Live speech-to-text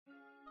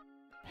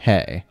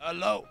Hey.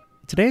 Hello.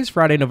 Today is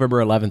Friday,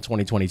 November 11th,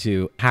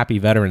 2022. Happy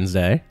Veterans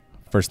Day.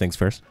 First things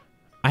first.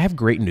 I have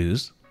great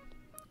news.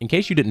 In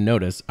case you didn't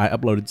notice, I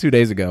uploaded 2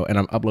 days ago and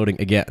I'm uploading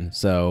again.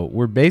 So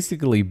we're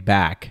basically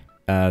back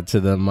to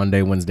the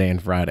Monday, Wednesday, and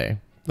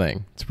Friday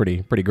thing. It's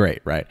pretty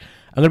great, right?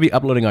 I'm going to be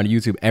uploading on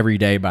YouTube every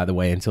day, by the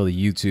way, until the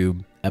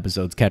YouTube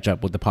episodes catch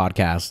up with the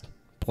podcast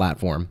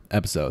platform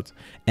episodes.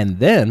 And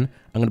then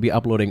I'm going to be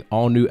uploading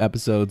all new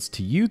episodes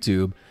to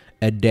YouTube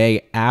a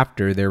day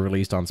after they're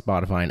released on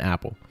Spotify and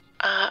Apple.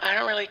 I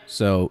don't really...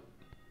 So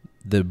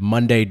the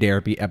Monday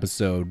Therapy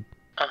episode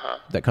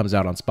that comes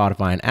out on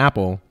Spotify and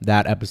Apple,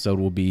 that episode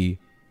will be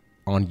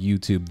on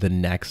YouTube the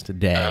next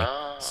day,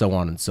 so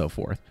on and so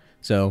forth.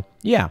 So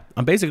yeah,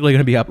 I'm basically going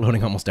to be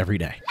uploading almost every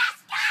day.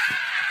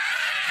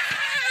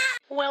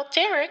 Well,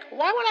 Derek,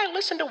 why would I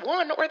listen to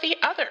one or the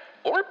other?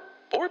 Or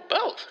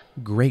both?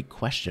 Great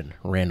question,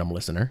 random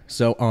listener.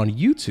 So on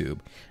YouTube,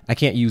 I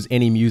can't use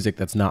any music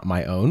that's not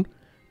my own,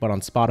 but on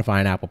Spotify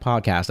and Apple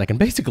Podcasts, I can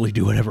basically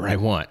do whatever I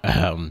want.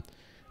 I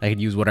can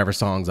use whatever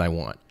songs I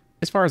want,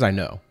 as far as I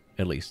know,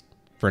 at least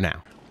for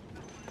now.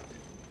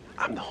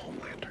 I'm the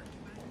Homelander.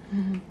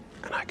 And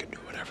I can do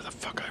whatever the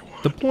fuck I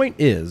want. The point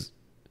is,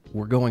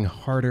 we're going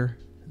harder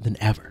than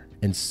ever.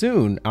 And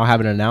soon, I'll have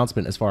an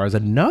announcement as far as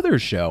another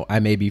show I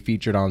may be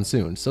featured on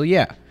soon. So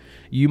yeah,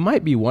 you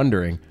might be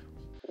wondering,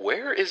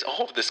 where is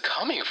all of this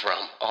coming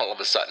from all of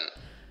a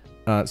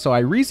sudden? So I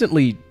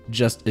recently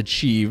just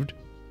achieved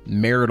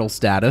marital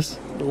status.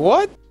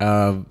 What?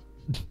 That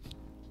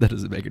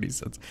doesn't make any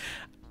sense.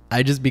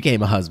 I just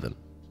became a husband.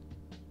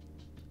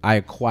 I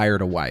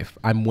acquired a wife.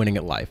 I'm winning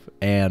at life.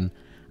 And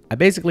I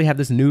basically have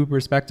this new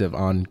perspective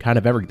on kind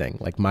of everything.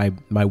 Like my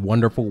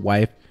wonderful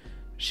wife,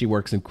 she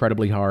works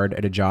incredibly hard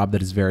at a job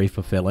that is very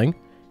fulfilling.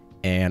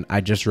 And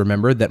I just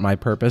remembered that my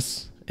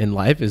purpose in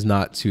life is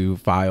not to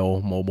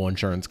file mobile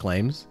insurance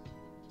claims.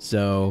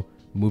 So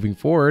moving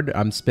forward,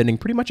 I'm spending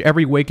pretty much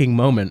every waking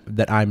moment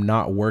that I'm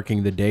not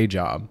working the day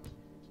job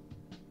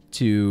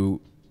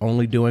to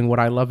only doing what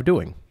I love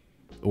doing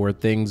or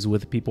things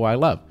with people I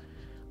love.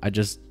 It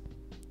just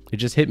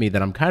hit me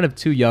that I'm kind of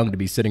too young to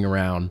be sitting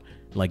around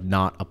like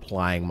not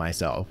applying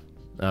myself.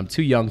 I'm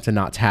too young to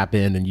not tap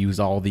in and use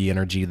all the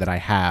energy that I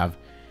have.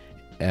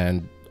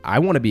 And I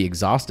want to be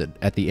exhausted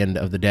at the end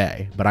of the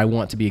day, but I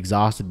want to be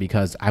exhausted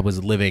because I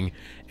was living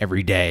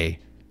every day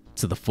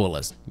to the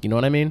fullest. You know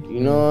what I mean?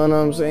 You know what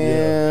I'm saying?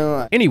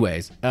 Yeah.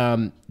 Anyways,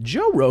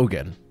 Joe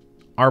Rogan,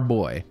 our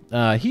boy,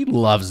 he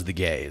loves the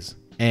gays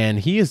and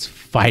he is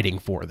fighting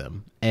for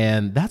them.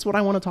 And that's what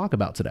I want to talk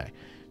about today.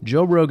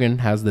 Joe Rogan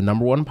has the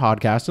 #1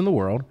 podcast in the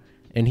world,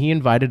 and he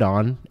invited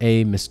on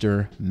a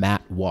Mr.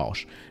 Matt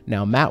Walsh.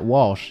 Now, Matt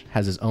Walsh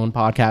has his own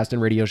podcast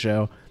and radio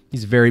show.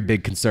 He's a very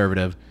big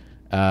conservative,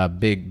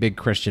 big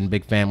Christian,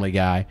 big family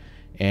guy.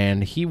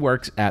 And he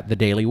works at The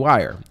Daily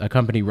Wire, a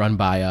company run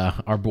by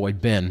our boy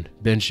Ben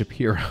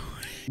Shapiro.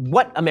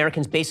 What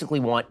Americans basically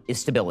want is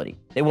stability.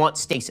 They want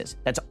stasis.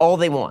 That's all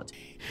they want.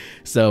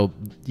 So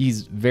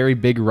he's very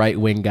big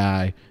right-wing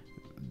guy,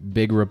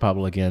 big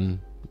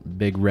Republican,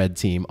 big red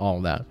team,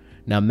 all that.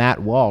 Now,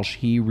 Matt Walsh,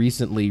 he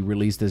recently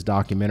released this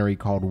documentary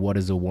called What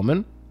is a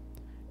Woman?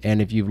 And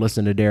if you've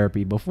listened to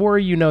Therapy before,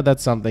 you know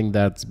that's something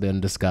that's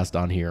been discussed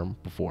on here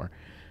before.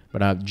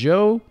 But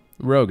Joe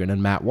Rogan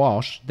and Matt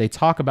Walsh, they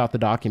talk about the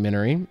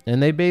documentary,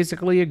 and they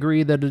basically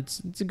agree that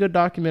it's a good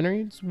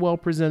documentary. It's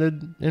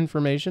well-presented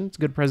information. It's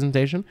a good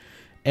presentation.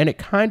 And it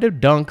kind of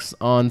dunks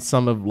on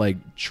some of like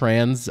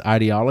trans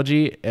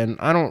ideology, and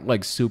I don't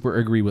like super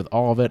agree with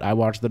all of it. I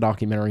watched the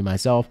documentary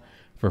myself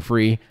for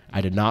free.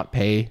 I did not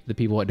pay the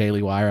people at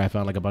Daily Wire. I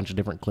found like a bunch of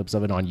different clips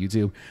of it on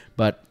YouTube,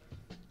 but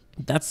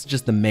that's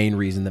just the main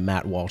reason that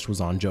Matt Walsh was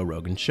on Joe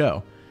Rogan's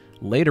show.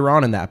 Later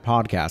on in that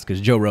podcast,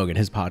 because Joe Rogan,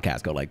 his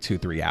podcasts go like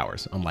 2-3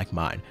 hours, unlike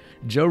mine.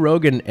 Joe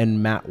Rogan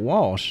and Matt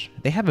Walsh,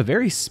 they have a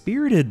very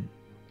spirited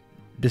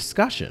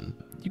discussion.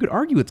 You could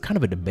argue it's kind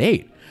of a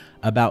debate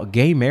about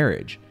gay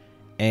marriage,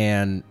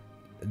 and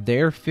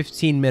their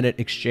 15-minute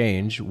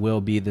exchange will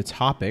be the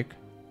topic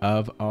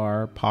of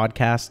our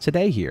podcast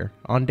today here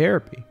on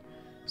Therapy.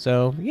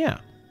 So yeah,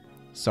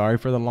 sorry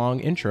for the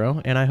long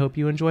intro, and I hope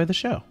you enjoy the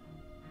show.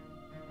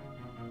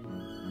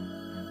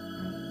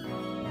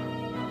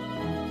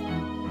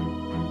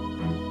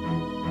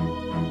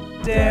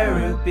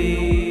 Therapy,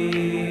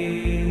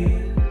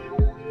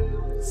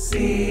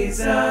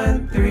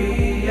 Season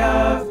 3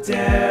 of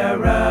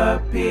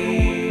Therapy,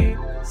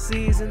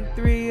 Season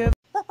 3 of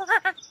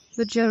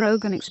The Joe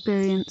Rogan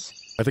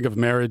Experience. I think of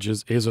marriage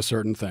as a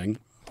certain thing,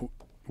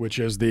 which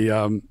is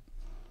the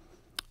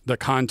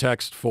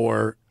context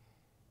for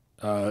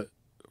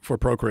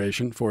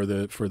procreation, for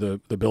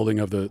the building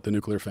of the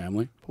nuclear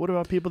family. What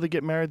about people that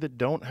get married that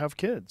don't have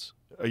kids?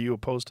 Are you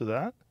opposed to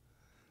that?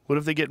 What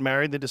if they get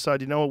married, they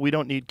decide, you know what, we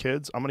don't need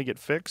kids, I'm going to get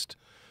fixed,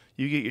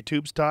 you get your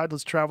tubes tied,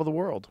 let's travel the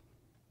world?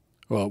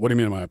 Well, what do you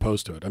mean am I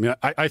opposed to it? I mean,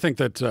 I think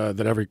that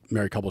every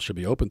married couple should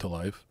be open to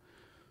life.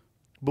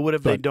 But what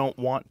if they don't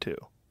want to?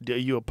 Are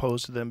you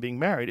opposed to them being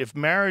married? If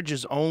marriage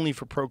is only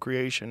for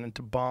procreation and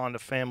to bond a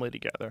family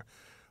together,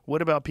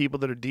 What about people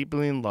that are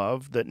deeply in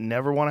love that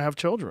never want to have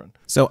children?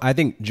 So I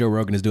think Joe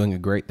Rogan is doing a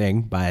great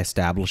thing by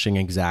establishing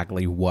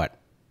exactly what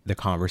the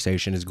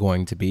conversation is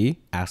going to be,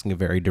 asking a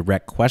very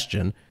direct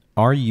question.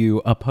 Are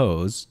you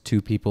opposed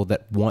to people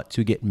that want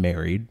to get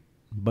married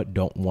but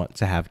don't want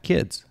to have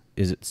kids?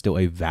 Is it still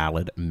a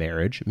valid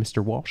marriage,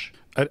 Mr. Walsh?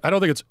 I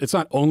don't think it's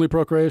not only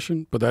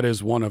procreation, but that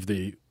is one of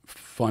the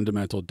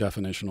fundamental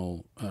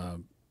definitional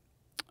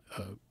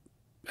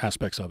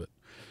aspects of it.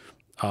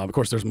 Of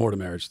course, there's more to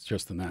marriage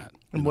just than that.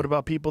 And what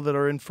about people that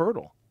are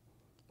infertile?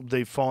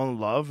 They fall in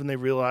love and they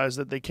realize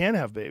that they can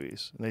have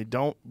babies and they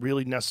don't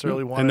really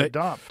necessarily want to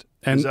adopt.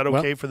 Is that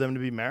okay for them to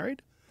be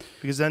married?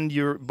 Because then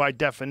you're, by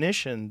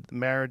definition,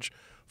 marriage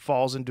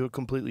falls into a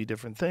completely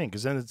different thing,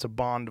 because then it's a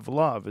bond of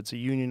love. It's a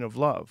union of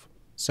love.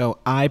 So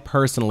I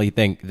personally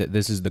think that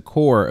this is the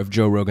core of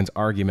Joe Rogan's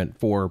argument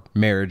for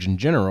marriage in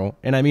general.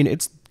 And I mean,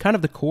 it's kind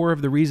of the core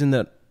of the reason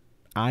that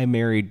I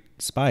married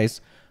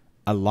Spice.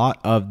 A lot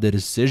of the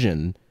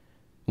decision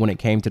when it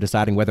came to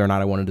deciding whether or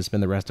not I wanted to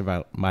spend the rest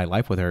of my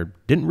life with her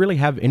didn't really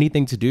have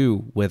anything to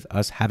do with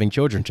us having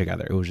children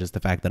together. It was just the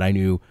fact that I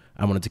knew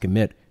I wanted to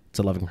commit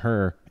to loving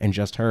her and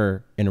just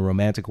her in a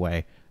romantic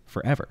way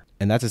forever.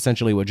 And that's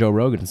essentially what Joe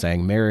Rogan is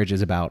saying. Marriage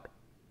is about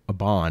a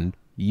bond,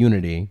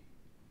 unity,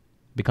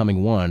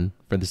 becoming one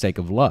for the sake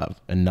of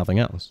love and nothing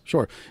else.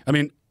 Sure. I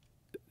mean,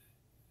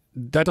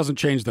 that doesn't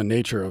change the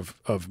nature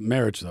of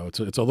marriage, though. It's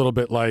a little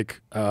bit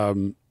like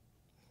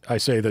I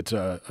say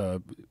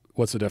that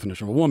what's the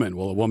definition of a woman?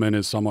 Well, a woman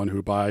is someone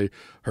who by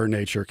her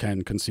nature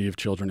can conceive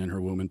children in her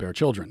womb and bear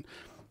children.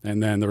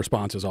 And then the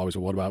response is always,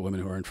 well, what about women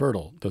who are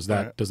infertile? Does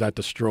that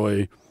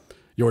destroy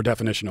your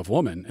definition of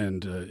woman?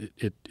 And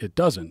it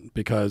doesn't,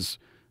 because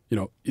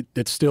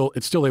it's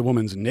still a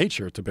woman's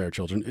nature to bear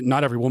children.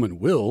 Not every woman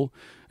will,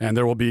 and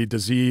there will be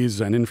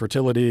disease and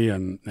infertility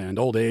and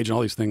old age and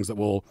all these things that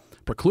will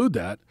preclude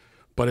that.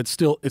 But it's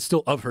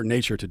still of her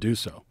nature to do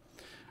so.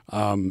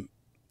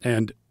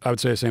 And I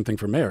would say the same thing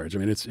for marriage. I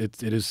mean,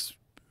 it is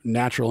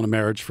natural in a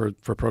marriage for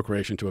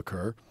procreation to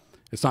occur.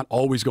 It's not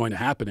always going to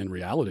happen in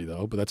reality,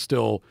 though. But that's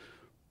still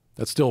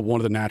one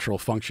of the natural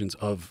functions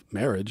of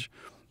marriage.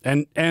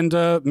 And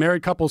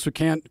married couples who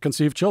can't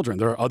conceive children,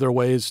 there are other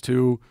ways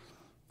to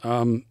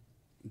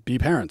be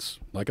parents,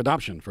 like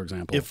adoption, for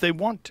example, if they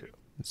want to.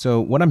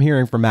 So what I'm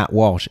hearing from Matt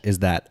Walsh is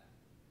that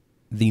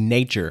the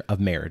nature of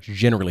marriage,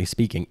 generally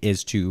speaking,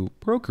 is to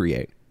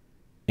procreate.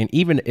 And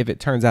even if it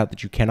turns out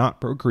that you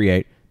cannot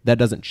procreate, that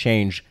doesn't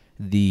change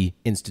the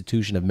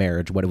institution of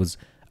marriage, what it was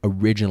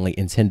originally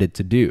intended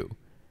to do.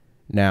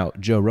 Now,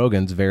 Joe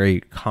Rogan's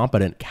very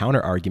competent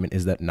counter argument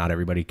is that not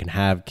everybody can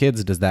have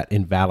kids. Does that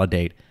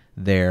invalidate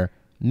their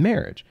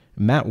marriage?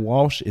 Matt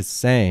Walsh is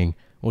saying,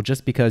 well,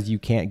 just because you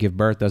can't give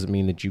birth doesn't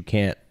mean that you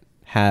can't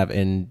have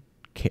and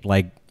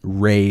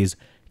raise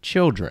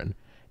children.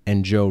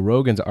 And Joe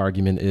Rogan's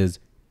argument is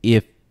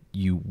if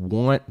you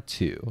want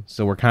to.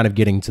 So we're kind of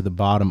getting to the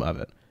bottom of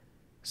it.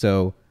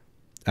 So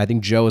I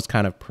think Joe is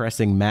kind of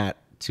pressing Matt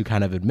to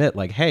kind of admit,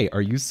 like, hey,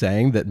 are you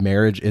saying that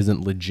marriage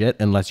isn't legit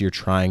unless you're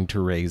trying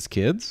to raise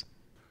kids?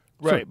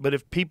 Right. But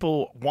if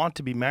people want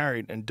to be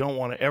married and don't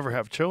want to ever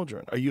have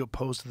children, are you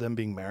opposed to them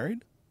being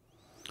married?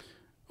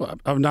 Well,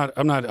 I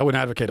wouldn't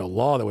advocate a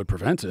law that would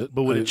prevent it.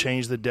 But would it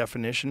change the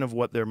definition of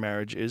what their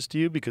marriage is to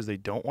you because they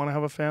don't want to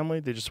have a family?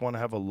 They just want to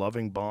have a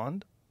loving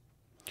bond?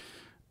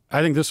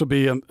 I think this would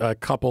be a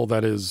couple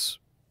that is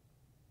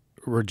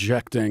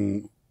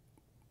rejecting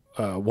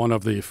one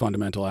of the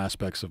fundamental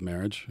aspects of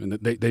marriage, and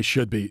that they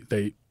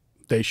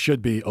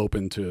should be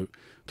open to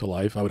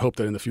life. I would hope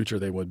that in the future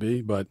they would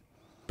be, but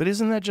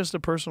isn't that just a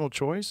personal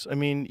choice? I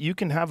mean, you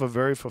can have a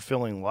very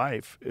fulfilling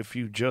life if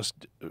you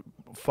just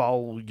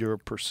follow your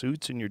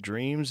pursuits and your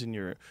dreams and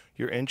your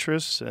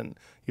interests, and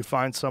you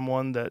find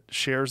someone that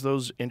shares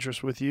those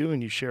interests with you,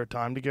 and you share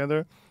time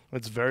together.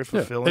 It's very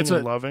fulfilling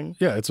and loving.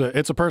 Yeah, it's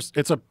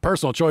a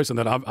personal choice, and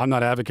that I'm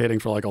not advocating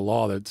for like a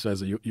law that says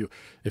that you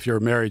if you're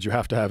married you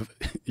have to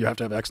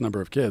have X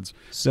number of kids.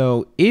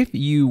 So if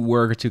you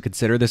were to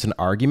consider this an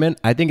argument,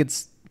 I think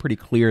it's pretty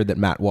clear that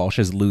Matt Walsh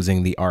is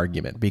losing the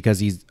argument because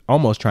he's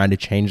almost trying to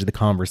change the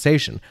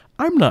conversation.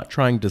 I'm not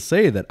trying to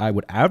say that I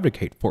would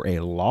advocate for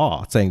a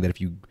law saying that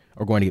if you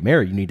are going to get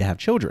married, you need to have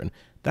children.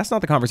 That's not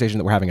the conversation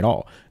that we're having at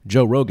all.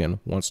 Joe Rogan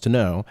wants to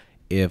know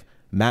if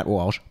Matt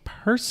Walsh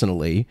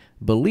personally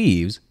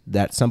believes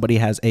that somebody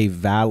has a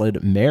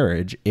valid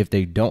marriage if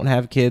they don't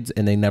have kids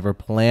and they never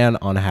plan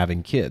on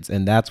having kids.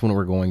 And that's when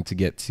we're going to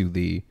get to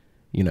the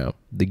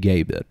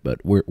gay bit,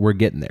 but we're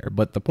getting there.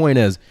 But the point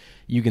is,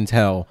 you can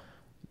tell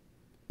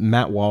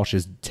Matt Walsh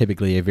is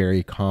typically a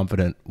very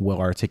confident,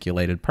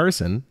 well-articulated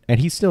person,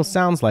 and he still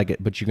sounds like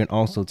it, but you can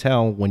also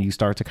tell when you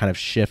start to kind of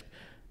shift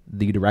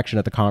the direction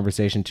of the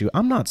conversation to,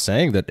 I'm not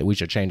saying that we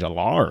should change a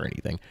law or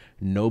anything.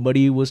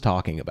 Nobody was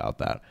talking about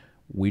that.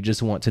 We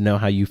just want to know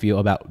how you feel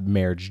about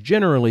marriage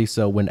generally,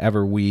 so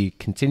whenever we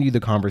continue the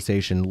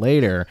conversation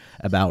later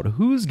about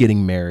who's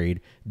getting married,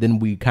 then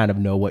we kind of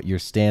know what your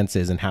stance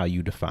is and how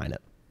you define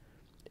it.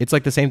 It's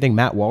like the same thing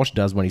Matt Walsh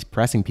does when he's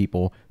pressing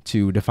people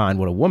to define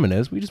what a woman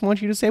is. We just want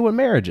you to say what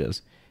marriage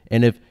is.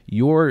 And if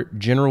your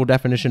general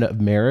definition of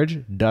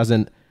marriage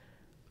doesn't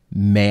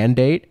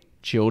mandate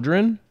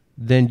children,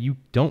 then you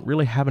don't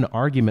really have an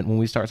argument when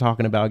we start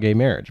talking about gay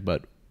marriage.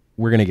 But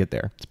we're going to get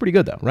there. It's pretty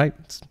good, though, right?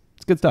 It's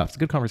good stuff. It's a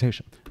good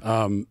conversation.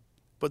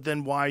 But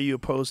then why are you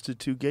opposed to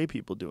two gay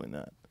people doing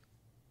that?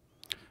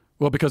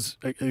 Well, because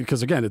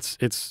again,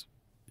 it's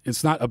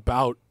not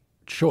about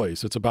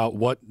choice. It's about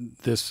what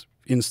this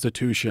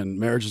institution,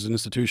 marriage is an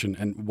institution,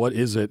 and what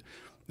is it,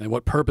 and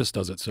what purpose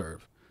does it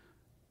serve?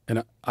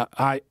 And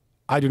I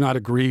do not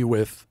agree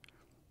with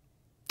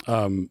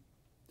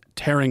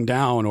tearing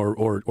down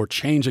or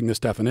changing this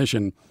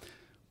definition,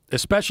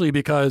 especially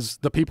because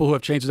the people who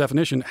have changed the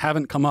definition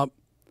haven't come up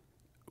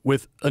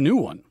with a new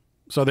one.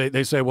 So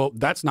they say, well,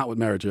 that's not what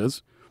marriage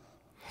is.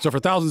 So for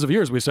thousands of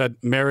years, we said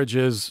marriage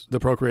is the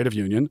procreative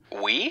union.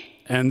 We?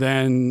 And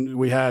then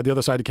we had the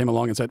other side who came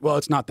along and said, well,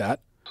 it's not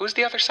that. Who's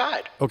the other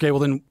side? Okay, well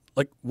then,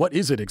 like, what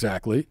is it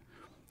exactly?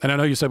 And I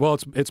know you said, well,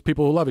 it's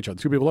people who love each other.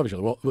 Two people love each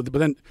other. Well, but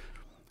then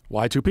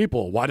why two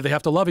people? Why do they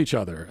have to love each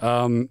other?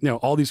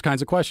 All these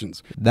kinds of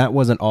questions. That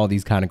wasn't all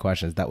these kind of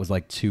questions. That was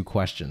like two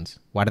questions.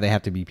 Why do they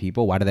have to be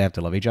people? Why do they have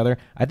to love each other?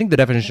 I think the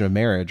definition of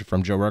marriage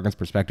from Joe Rogan's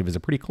perspective is a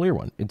pretty clear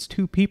one. It's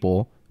two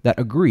people that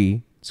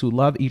agree to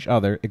love each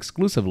other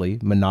exclusively,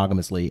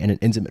 monogamously, in an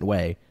intimate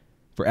way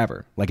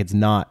forever. Like, it's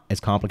not as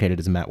complicated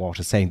as Matt Walsh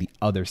is saying the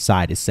other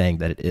side is saying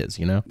that it is,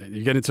 you know?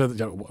 You get into,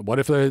 what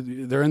if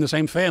they're in the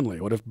same family?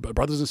 What if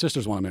brothers and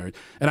sisters want to marry?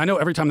 And I know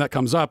every time that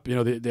comes up,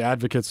 the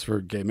advocates for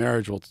gay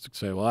marriage will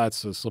say, well,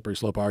 that's a slippery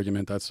slope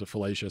argument. That's a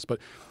fallacious. But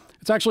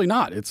it's actually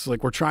not. It's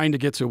like we're trying to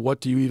get to what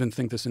do you even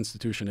think this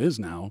institution is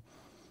now,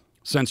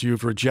 since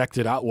you've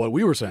rejected out what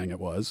we were saying it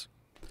was.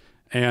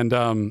 And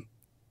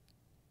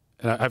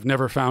I've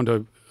never found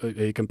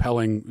a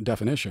compelling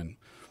definition.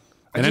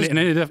 And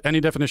any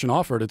definition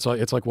offered, it's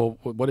like, well,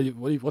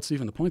 what's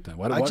even the point then?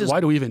 Why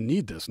do we even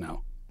need this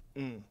now?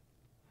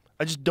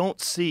 I just don't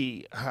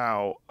see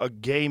how a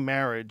gay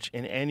marriage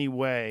in any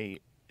way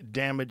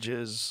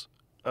damages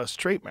a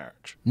straight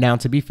marriage. Now,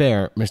 to be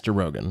fair, Mr.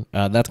 Rogan,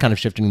 that's kind of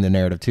shifting the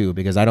narrative too,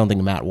 because I don't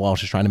think Matt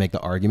Walsh is trying to make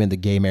the argument that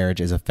gay marriage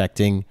is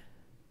affecting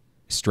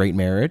straight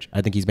marriage.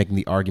 I think he's making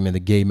the argument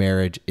that gay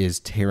marriage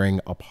is tearing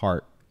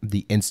apart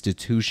the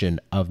institution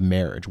of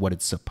marriage, what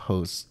it's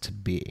supposed to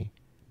be.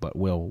 But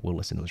we'll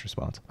listen to his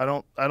response. I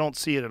don't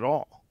see it at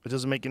all. It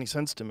doesn't make any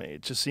sense to me.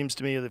 It just seems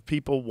to me that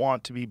people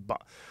want to be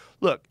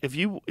look, if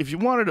you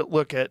wanted to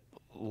look at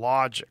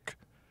logic,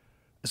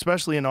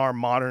 especially in our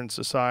modern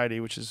society,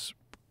 which is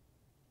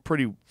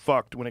pretty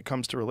fucked when it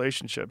comes to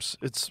relationships,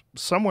 it's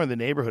somewhere in the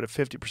neighborhood of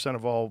 50%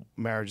 of all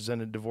marriages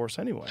end in divorce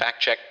anyway. Fact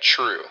check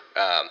true.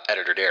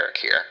 Editor Derek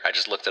here. I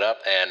just looked it up,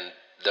 and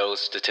those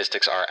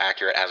statistics are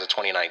accurate as of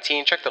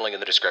 2019. Check the link in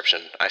the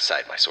description. I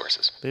cite my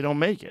sources. They don't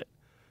make it.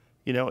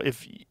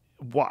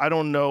 I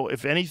don't know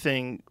if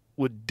anything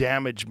would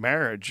damage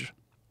marriage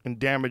and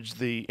damage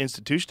the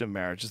institution of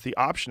marriage is the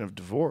option of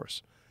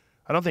divorce.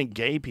 I don't think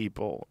gay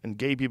people and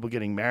gay people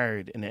getting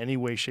married in any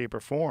way, shape, or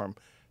form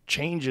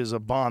changes a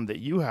bond that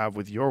you have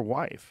with your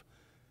wife.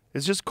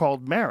 It's just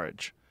called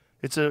marriage.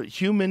 It's a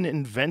human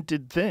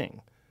invented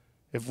thing.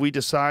 If we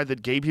decide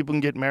that gay people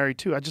can get married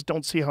too, I just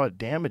don't see how it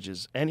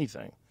damages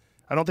anything.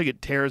 I don't think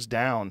it tears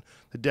down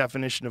the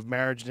definition of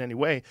marriage in any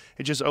way.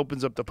 It just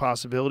opens up the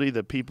possibility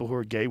that people who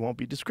are gay won't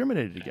be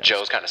discriminated against.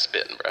 Joe's kind of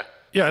spitting, bro.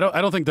 Yeah,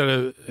 I don't think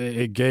that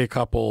a gay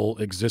couple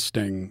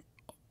existing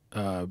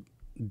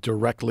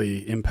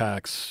directly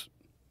impacts.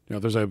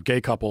 There's a gay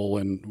couple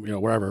and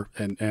wherever,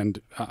 and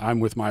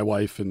I'm with my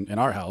wife in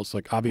our house.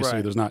 Like, obviously,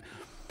 right. There's not.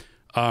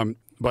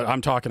 But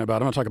I'm not talking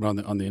about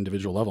on the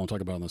individual level. I'm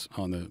talking about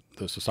on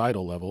the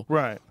societal level.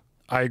 Right.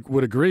 I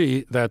would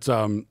agree that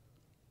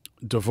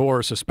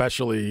divorce,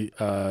 especially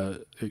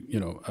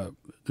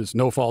this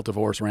no-fault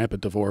divorce,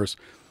 rampant divorce,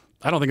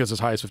 I don't think it's as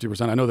high as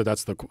 50%. I know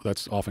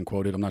that's often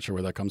quoted. I'm not sure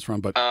where that comes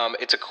from, but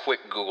it's a quick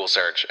Google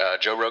search.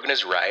 Joe Rogan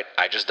is right.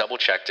 I just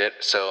double-checked it.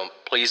 So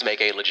please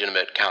make a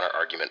legitimate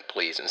counter-argument,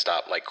 please, and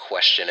stop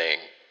questioning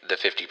the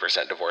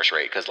 50% divorce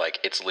rate, because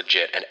it's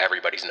legit and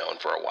everybody's known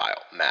for a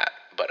while, Matt.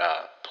 But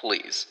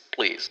please.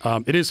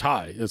 It is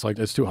high.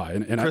 It's too high.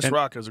 And Chris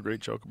Rock has a great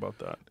joke about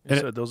that. He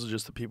said those are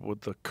just the people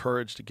with the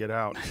courage to get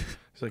out.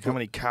 It's like, how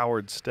many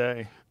cowards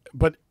stay?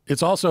 But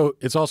it's also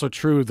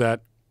true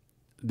that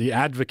the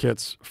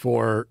advocates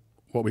for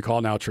what we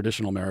call now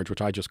traditional marriage,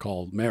 which I just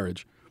call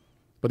marriage,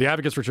 but the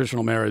advocates for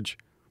traditional marriage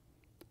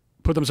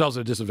put themselves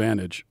at a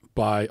disadvantage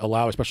by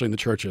especially in the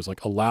churches,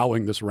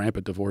 allowing this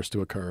rampant divorce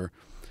to occur.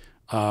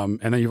 And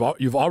then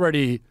you've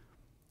already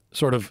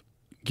sort of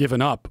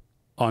given up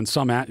on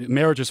some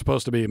marriage is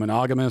supposed to be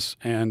monogamous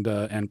and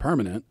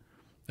permanent,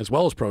 as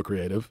well as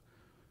procreative.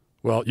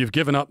 Well, you've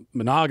given up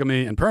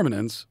monogamy and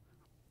permanence,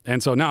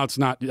 and so now it's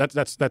not.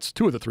 That's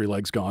two of the three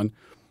legs gone,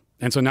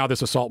 and so now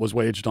this assault was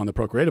waged on the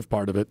procreative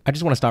part of it. I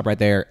just want to stop right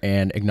there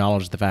and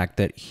acknowledge the fact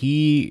that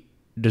he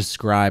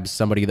describes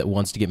somebody that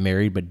wants to get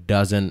married but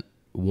doesn't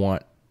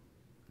want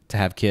to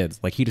have kids.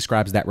 He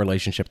describes that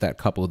relationship, that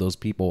couple of those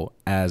people,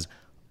 as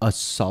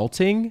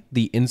assaulting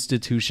the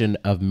institution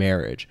of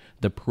marriage,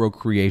 the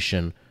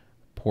procreation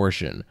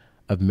portion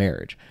of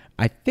marriage.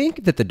 I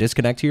think that the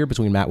disconnect here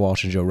between Matt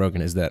Walsh and Joe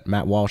Rogan is that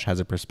Matt Walsh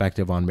has a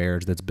perspective on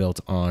marriage that's built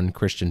on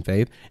Christian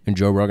faith, and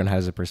Joe Rogan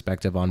has a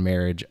perspective on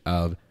marriage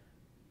of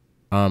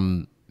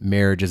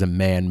marriage is a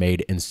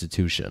man-made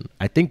institution.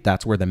 I think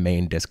that's where the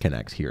main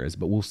disconnect here is,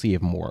 but we'll see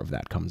if more of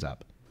that comes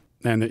up.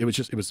 And it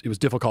was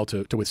difficult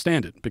to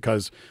withstand it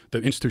because the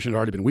institution had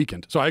already been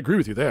weakened. So I agree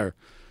with you there.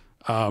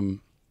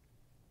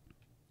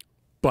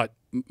 But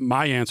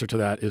my answer to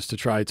that is to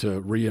try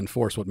to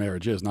reinforce what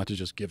marriage is, not to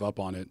just give up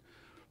on it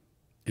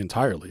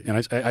entirely.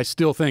 And I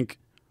still think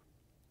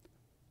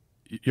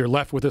you're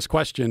left with this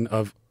question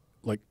of,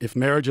 like, if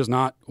marriage is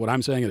not what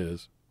I'm saying it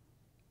is,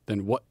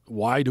 then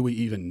why do we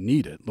even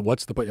need it?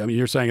 What's the point? I mean,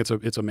 you're saying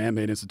it's a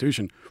man-made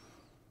institution.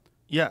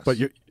 Yes. But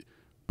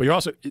you're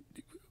also,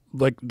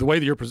 like, the way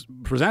that you're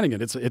presenting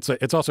it, it's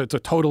a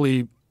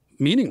totally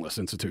meaningless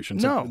institution.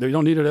 So they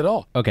don't need it at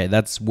all. Okay,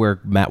 that's where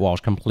Matt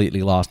Walsh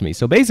completely lost me.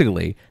 So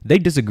basically, they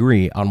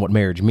disagree on what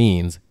marriage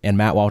means, and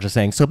Matt Walsh is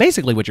saying, so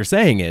basically what you're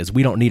saying is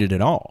we don't need it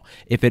at all.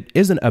 If it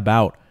isn't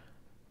about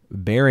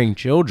bearing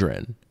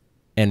children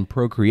and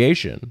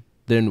procreation,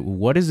 then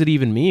what does it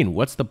even mean?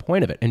 What's the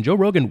point of it? And Joe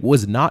Rogan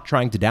was not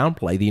trying to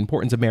downplay the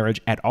importance of marriage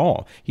at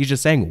all. He's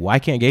just saying, why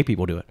can't gay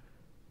people do it?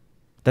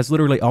 That's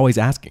literally all he's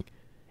asking.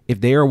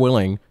 If they are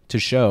willing to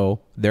show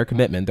their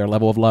commitment, their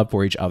level of love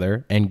for each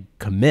other, and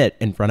commit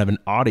in front of an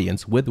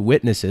audience with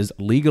witnesses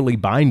legally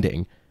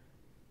binding,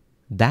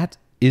 that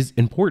is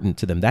important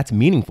to them. That's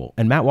meaningful.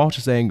 And Matt Walsh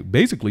is saying,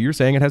 basically, you're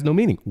saying it has no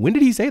meaning. When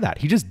did he say that?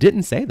 He just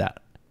didn't say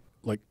that.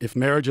 Like, if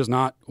marriage is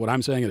not what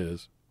I'm saying it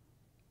is,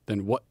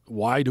 then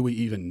why do we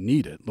even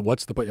need it?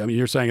 What's the point? I mean,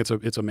 you're saying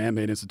it's a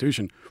man-made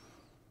institution.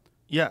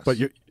 Yes. But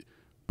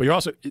you're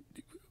also,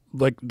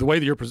 like, the way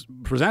that you're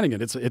presenting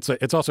it, it's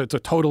a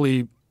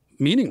totally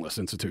meaningless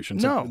institution.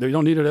 So they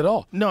don't need it at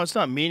all. No, it's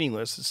not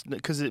meaningless. It's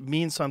because it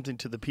means something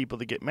to the people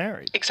that get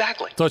married.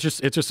 Exactly. So it's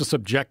just a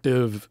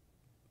subjective,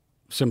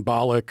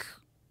 symbolic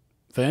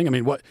thing. I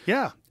mean, what?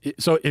 Yeah.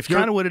 So if you're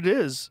kind of what it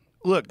is.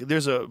 Look,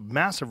 there's a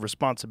massive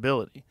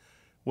responsibility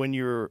when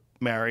you're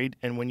married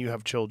and when you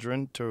have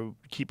children to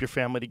keep your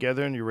family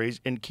together and you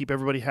raise and keep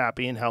everybody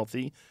happy and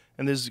healthy.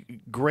 And there's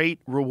great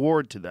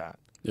reward to that.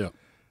 Yeah.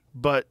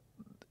 But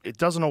it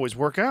doesn't always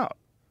work out.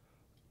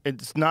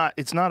 It's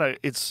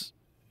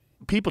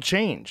people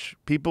change.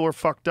 People are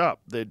fucked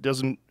up. It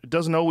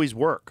doesn't always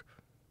work.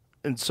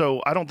 And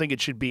so I don't think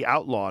it should be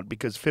outlawed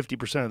because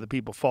 50% of the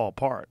people fall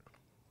apart.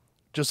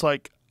 Just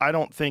like I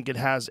don't think it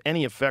has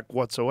any effect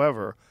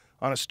whatsoever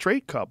on a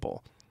straight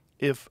couple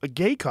if a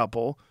gay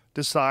couple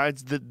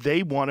decides that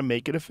they want to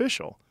make it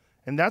official.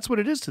 And that's what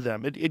it is to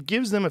them. It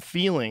gives them a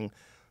feeling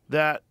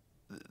that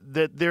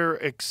they're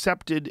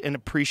accepted and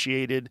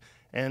appreciated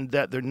and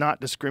that they're not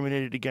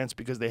discriminated against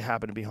because they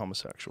happen to be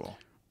homosexual.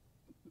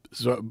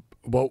 So,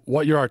 well,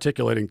 what you're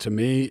articulating to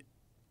me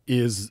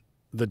is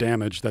the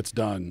damage that's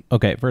done.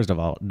 Okay, first of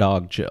all,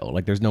 dog, chill.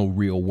 Like, there's no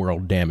real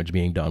world damage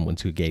being done when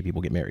two gay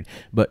people get married.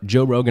 But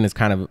Joe Rogan is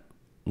kind of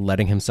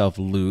letting himself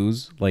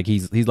lose. Like,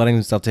 he's letting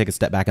himself take a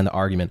step back in the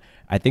argument.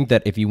 I think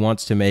that if he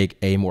wants to make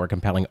a more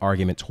compelling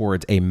argument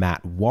towards a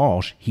Matt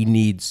Walsh, he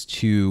needs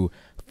to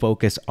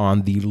focus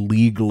on the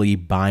legally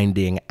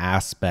binding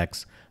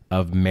aspects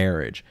of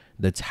marriage,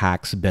 the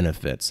tax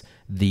benefits,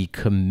 the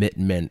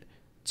commitment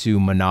to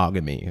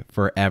monogamy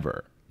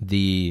forever,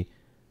 the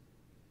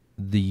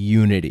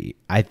unity.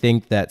 I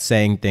think that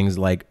saying things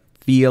like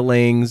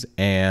feelings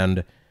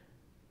and,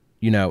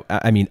 you know,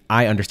 I mean,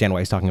 I understand why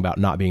he's talking about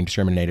not being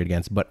discriminated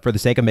against, but for the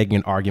sake of making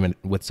an argument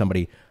with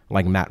somebody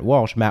like Matt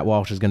Walsh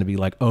is going to be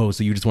like, oh,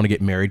 so you just want to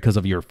get married because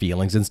of your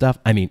feelings and stuff?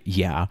 I mean,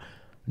 yeah,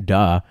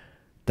 duh.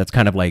 That's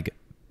kind of like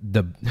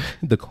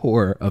the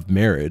core of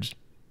marriage,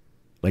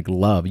 like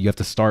love. You have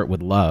to start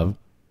with love.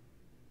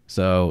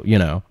 So, you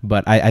know,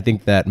 but I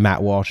think that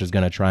Matt Walsh is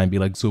going to try and be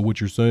like, so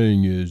what you're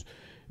saying is,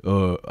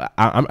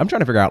 I'm trying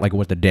to figure out like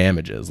what the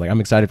damage is. Like, I'm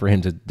excited for him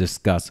to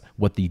discuss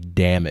what the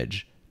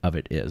damage of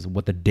it is,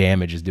 what the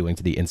damage is doing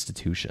to the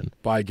institution.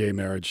 By gay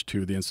marriage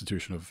to the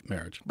institution of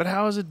marriage. But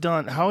how is it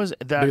done? How is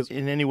that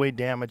in any way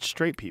damage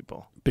straight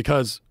people?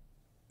 Because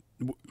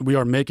we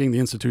are making the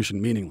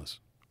institution meaningless.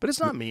 But it's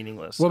not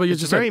meaningless. Well, but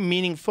it's very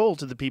meaningful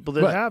to the people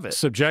that have it.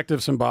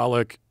 Subjective,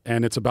 symbolic,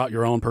 and it's about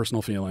your own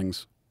personal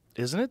feelings.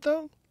 Isn't it,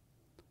 though?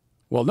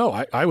 Well,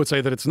 no, I would say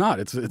that it's not.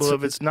 Well,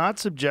 if it's not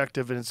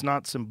subjective and it's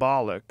not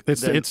symbolic,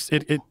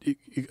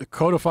 it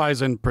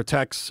codifies and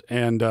protects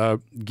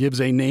and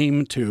gives a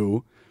name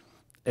to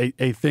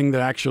a thing that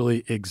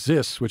actually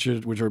exists, which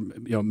are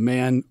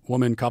man,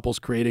 woman couples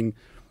creating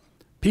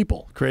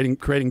people,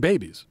 creating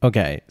babies.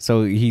 Okay,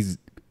 so he's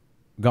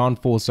gone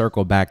full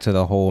circle back to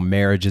the whole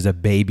marriage is a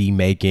baby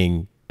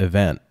making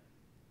event,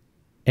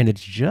 and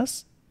it's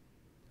just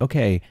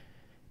okay.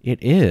 It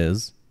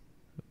is,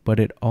 but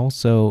it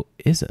also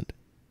isn't.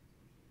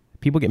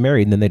 People get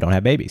married and then they don't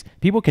have babies.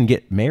 People can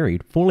get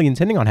married fully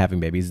intending on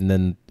having babies and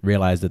then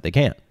realize that they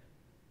can't.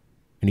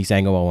 And he's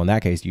saying, oh, well, in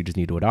that case, you just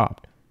need to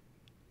adopt.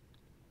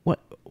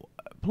 What?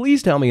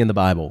 Please tell me in the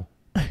Bible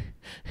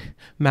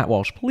Matt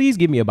Walsh, please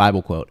give me a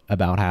Bible quote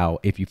about how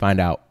if you find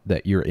out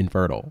that you're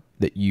infertile,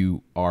 that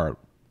you are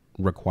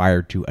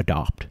required to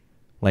adopt.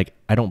 Like,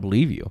 I don't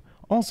believe you.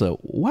 Also,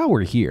 while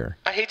we're here,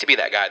 I hate to be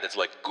that guy that's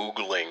like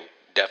Googling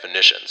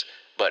definitions,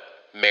 but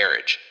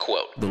marriage,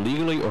 quote, the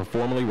legally or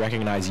formally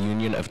recognized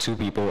union of two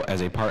people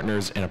as a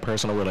partners in a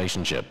personal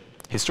relationship.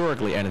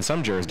 Historically, and in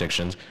some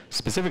jurisdictions,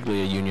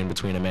 specifically a union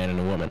between a man and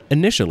a woman.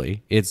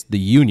 Initially, it's the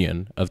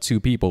union of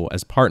two people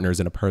as partners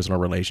in a personal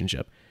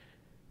relationship.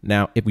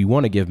 Now, if we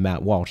want to give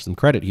Matt Walsh some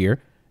credit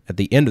here, at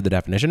the end of the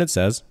definition, it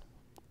says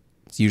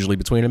it's usually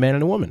between a man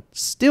and a woman.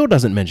 Still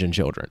doesn't mention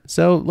children.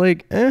 So,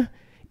 like,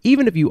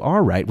 even if you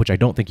are right, which I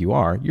don't think you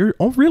are, you're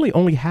really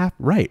only half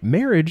right.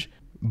 Marriage,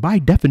 by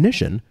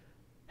definition,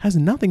 has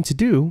nothing to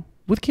do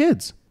with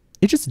kids.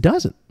 It just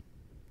doesn't.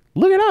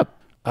 Look it up.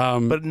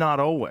 But not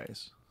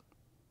always.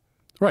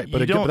 Right,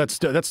 but again, that's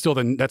still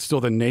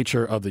the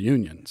nature of the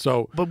union.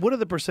 So, but what are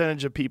the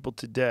percentage of people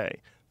today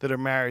that are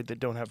married that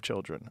don't have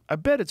children? I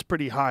bet it's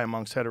pretty high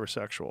amongst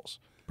heterosexuals.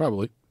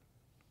 Probably.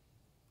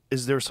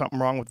 Is there something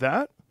wrong with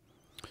that?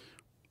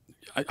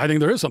 I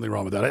think there is something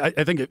wrong with that.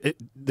 I think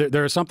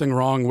there is something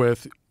wrong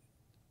with,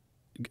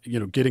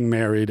 getting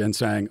married and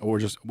saying, oh, we're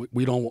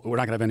not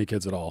going to have any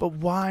kids at all. But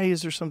why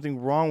is there something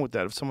wrong with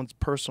that if someone's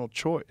personal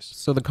choice?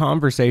 So the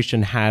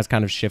conversation has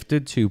kind of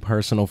shifted to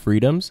personal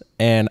freedoms,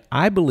 and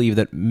I believe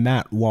that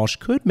Matt Walsh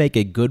could make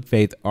a good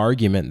faith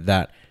argument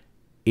that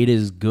it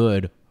is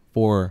good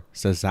for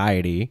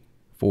society,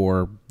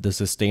 for the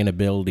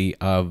sustainability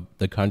of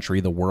the country,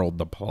 the world,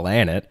 the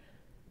planet,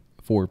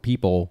 for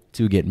people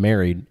to get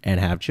married and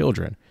have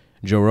children.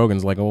 Joe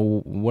Rogan's like,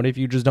 oh, what if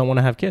you just don't want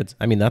to have kids?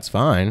 I mean, that's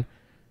fine.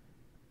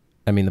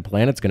 I mean, the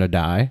planet's going to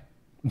die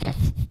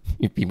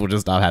if people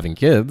just stop having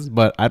kids,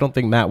 but I don't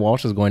think Matt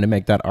Walsh is going to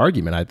make that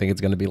argument. I think it's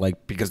going to be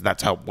like, because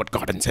that's what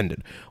God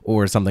intended,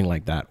 or something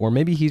like that. Or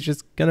maybe he's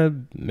just going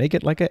to make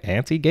it like an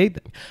anti-gay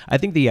thing. I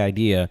think the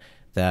idea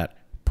that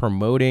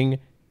promoting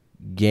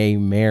gay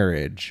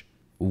marriage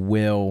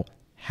will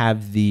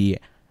have the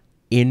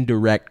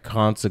indirect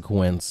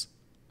consequence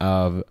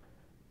of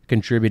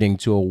contributing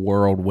to a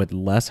world with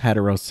less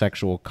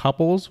heterosexual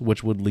couples,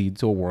 which would lead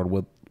to a world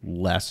with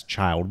less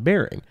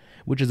childbearing,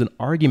 which is an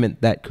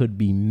argument that could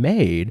be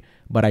made,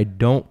 but I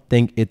don't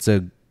think it's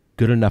a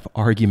good enough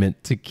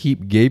argument to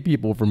keep gay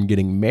people from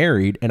getting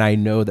married. And I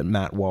know that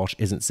Matt Walsh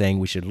isn't saying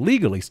we should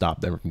legally stop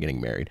them from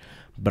getting married,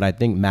 but I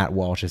think Matt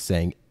Walsh is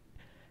saying,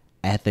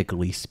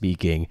 ethically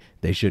speaking,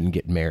 they shouldn't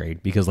get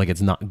married because, like,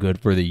 it's not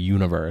good for the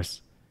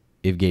universe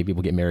if gay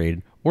people get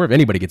married, or if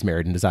anybody gets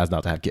married and decides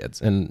not to have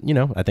kids. And,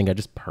 I think I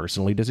just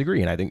personally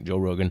disagree. And I think Joe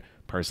Rogan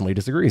personally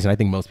disagrees. And I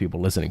think most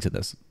people listening to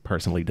this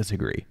personally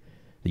disagree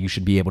that you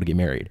should be able to get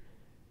married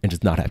and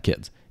just not have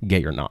kids,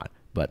 gay or not.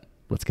 But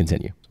let's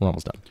continue. We're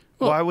almost done.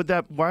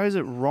 Why is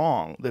it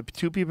wrong that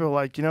two people are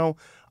like,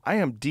 I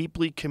am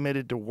deeply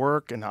committed to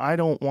work and I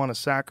don't want to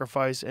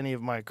sacrifice any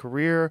of my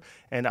career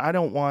and I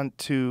don't want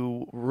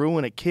to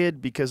ruin a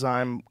kid because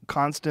I'm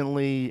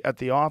constantly at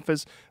the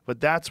office, but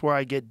that's where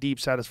I get deep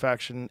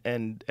satisfaction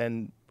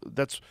and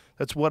that's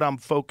what I'm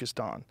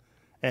focused on.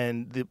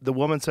 And the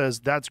woman says,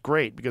 that's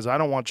great because I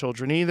don't want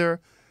children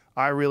either.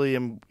 I really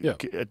am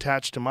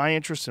attached to my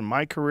interests in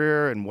my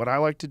career and what I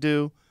like to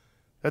do.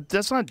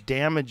 That's not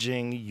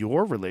damaging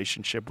your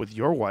relationship with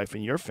your wife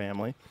and your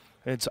family.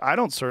 I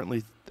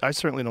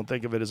certainly don't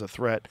think of it as a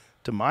threat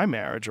to my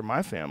marriage or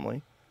my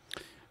family.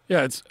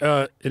 Yeah,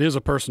 it is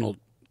a personal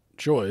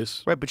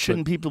choice. Right, but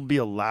shouldn't people be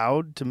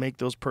allowed to make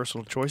those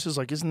personal choices?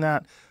 Like, isn't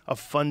that a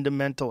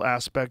fundamental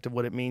aspect of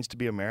what it means to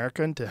be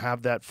American, to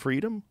have that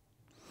freedom?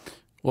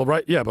 Well,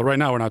 but right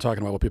now we're not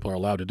talking about what people are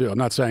allowed to do. I'm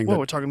not saying that. Well,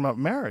 we're talking about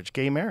marriage,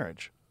 gay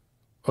marriage.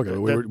 Okay,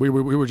 we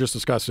were just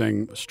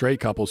discussing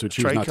straight couples who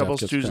choose not to have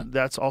kids.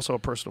 That's also a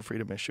personal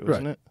freedom issue,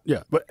 isn't it?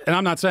 Yeah, and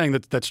I'm not saying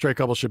that straight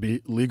couples should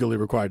be legally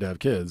required to have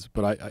kids,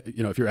 but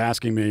if you're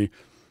asking me,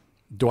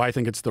 do I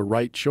think it's the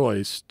right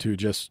choice to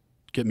just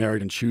get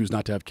married and choose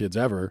not to have kids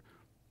ever?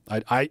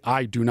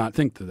 I do not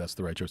think that that's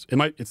the right choice.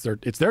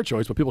 It's their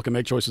choice, but people can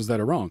make choices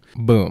that are wrong.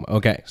 Boom.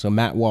 Okay, so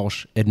Matt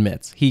Walsh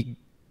admits, he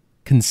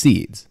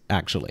concedes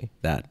actually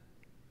that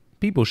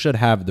people should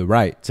have the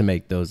right to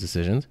make those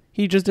decisions.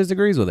 He just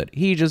disagrees with it.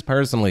 He just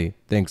personally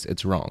thinks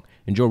it's wrong.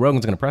 And Joe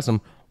Rogan's going to press him,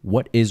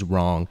 what is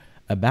wrong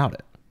about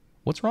it?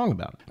 What's wrong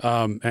about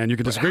it? And you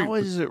can disagree. How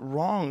is it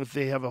wrong if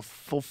they have a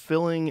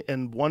fulfilling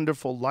and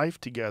wonderful life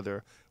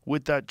together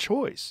with that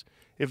choice?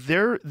 If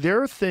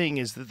their thing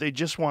is that they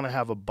just want to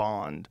have a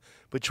bond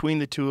between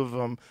the two of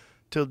them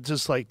to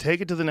just like take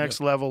it to the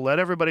next level, let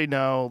everybody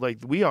know, like,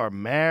 we are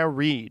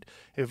married.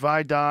 If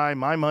I die,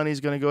 my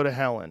money's going to go to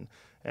Helen.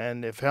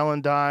 And if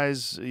Helen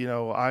dies,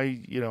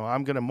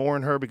 I'm going to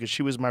mourn her because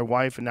she was my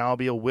wife and now I'll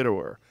be a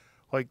widower.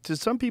 Like, to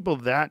some people,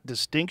 that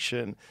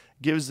distinction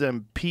gives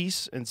them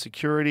peace and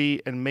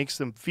security and makes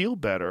them feel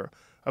better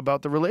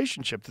about the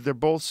relationship, that they're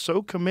both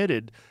so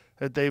committed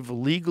that they've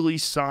legally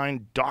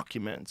signed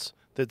documents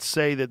that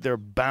say that they're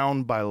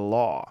bound by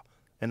law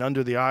and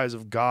under the eyes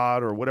of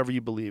God or whatever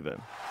you believe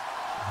in.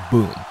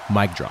 Boom,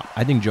 mic drop.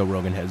 I think Joe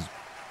Rogan has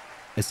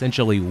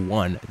essentially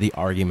won the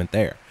argument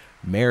there.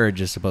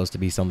 Marriage is supposed to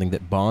be something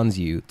that bonds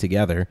you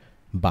together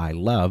by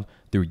love,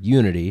 through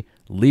unity,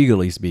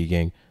 legally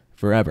speaking,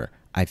 forever.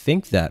 I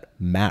think that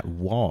Matt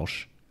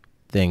Walsh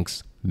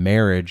thinks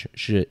marriage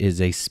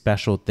is a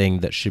special thing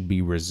that should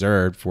be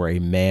reserved for a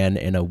man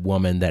and a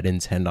woman that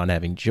intend on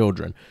having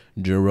children.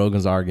 Joe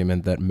Rogan's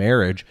argument that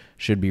marriage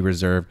should be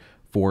reserved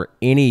for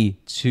any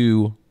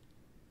two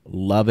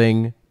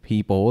loving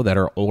people that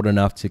are old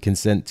enough to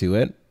consent to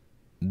it,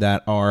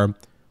 that are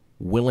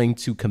willing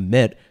to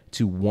commit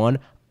to one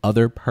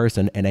other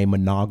person in a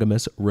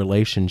monogamous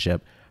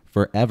relationship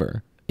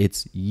forever.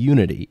 It's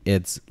unity,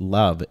 it's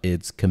love,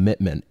 it's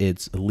commitment,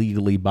 it's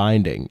legally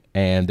binding,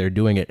 and they're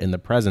doing it in the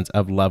presence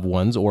of loved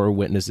ones or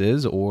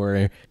witnesses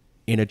or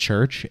in a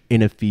church,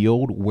 in a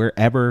field,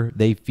 wherever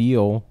they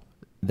feel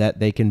that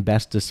they can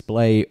best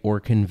display or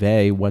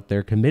convey what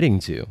they're committing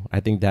to. I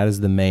think that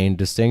is the main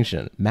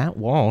distinction. Matt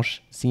Walsh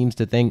seems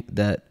to think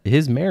that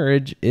his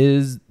marriage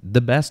is the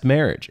best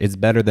marriage. It's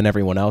better than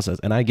everyone else's,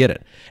 and I get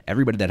it.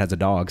 Everybody that has a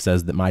dog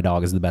says that my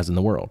dog is the best in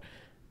the world.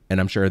 And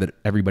I'm sure that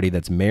everybody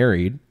that's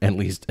married, at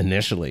least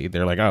initially,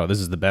 they're like, oh, this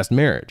is the best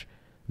marriage.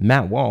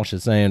 Matt Walsh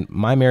is saying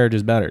my marriage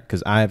is better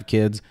because I have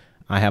kids,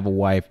 I have a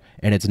wife,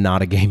 and it's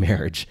not a gay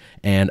marriage.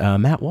 And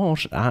Matt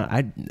Walsh,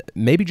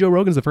 maybe Joe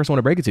Rogan's the first one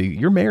to break it to you.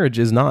 Your marriage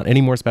is not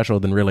any more special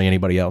than really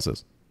anybody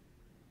else's.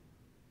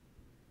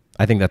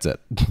 I think that's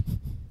it.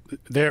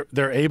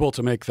 They're able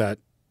to make that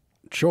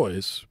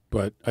choice,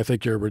 but I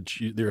think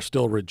you're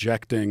still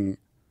rejecting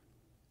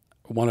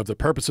one of the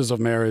purposes of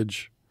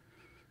marriage.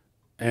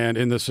 And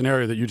in the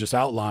scenario that you just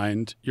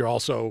outlined, you're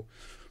also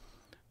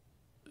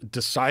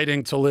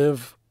deciding to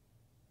live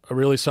a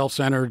really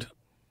self-centered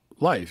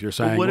life. You're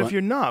saying, but what if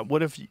you're not?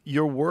 What if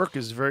your work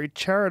is very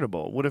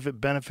charitable? What if it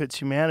benefits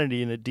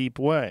humanity in a deep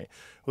way?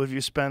 What if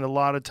you spend a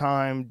lot of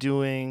time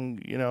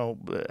doing,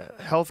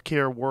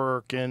 healthcare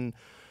work and,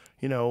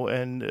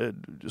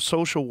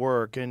 social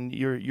work, and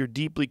you're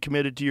deeply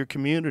committed to your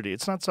community?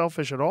 It's not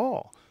selfish at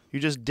all.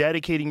 You're just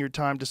dedicating your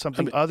time to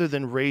something other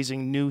than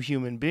raising new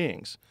human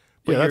beings.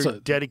 But you're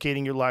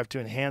dedicating your life to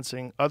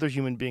enhancing other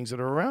human beings that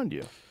are around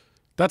you.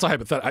 That's a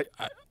hypothetical.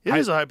 It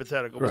is a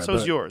hypothetical, but so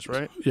is yours,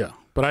 right? Yeah,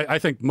 but I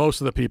think most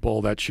of the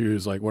people that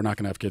choose, like, we're not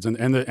going to have kids, and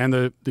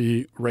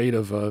the rate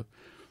of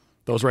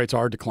those rates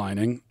are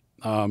declining,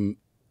 and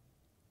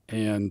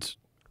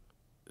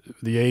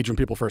the age when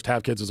people first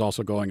have kids is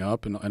also going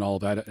up, and all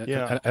of that.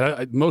 Yeah.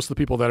 And most of the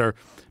people that are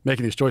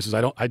making these choices,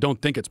 I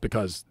don't think it's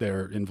because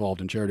they're involved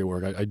in charity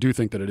work. I do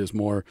think that it is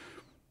more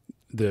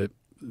the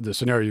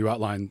scenario you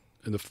outlined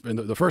in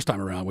the first time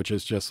around, which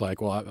is just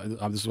like, well,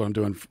 this is what I'm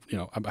doing.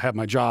 I have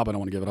my job. I don't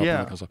want to give it up.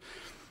 Yeah. Kind of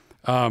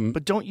stuff.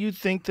 But don't you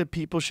think that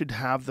people should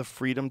have the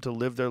freedom to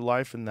live their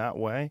life in that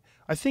way?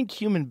 I think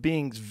human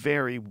beings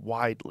vary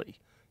widely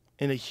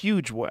in a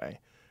huge way.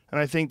 And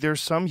I think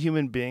there's some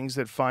human beings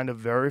that find a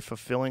very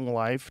fulfilling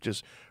life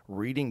just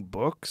reading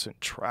books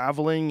and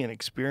traveling and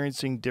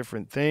experiencing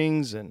different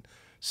things and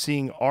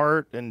seeing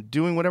art and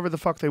doing whatever the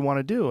fuck they want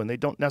to do. And they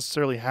don't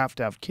necessarily have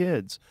to have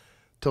kids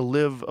to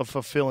live a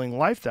fulfilling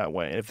life that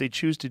way. And if they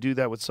choose to do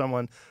that with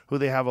someone who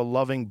they have a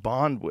loving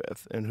bond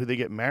with and who they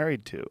get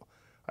married to,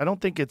 I don't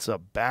think it's a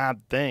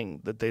bad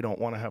thing that they don't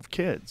want to have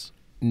kids.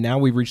 Now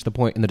we've reached the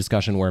point in the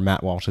discussion where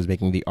Matt Walsh is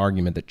making the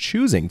argument that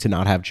choosing to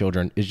not have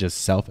children is just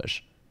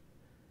selfish.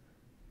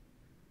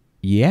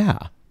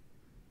 Yeah,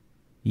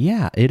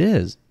 it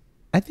is.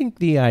 I think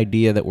the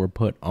idea that we're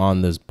put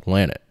on this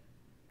planet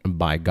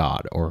by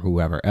God or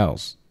whoever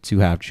else to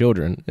have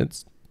children,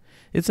 it's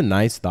a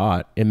nice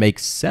thought. It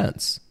makes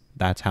sense.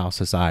 That's how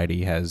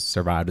society has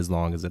survived as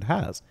long as it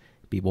has.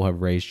 People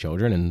have raised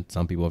children, and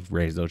some people have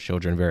raised those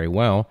children very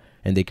well,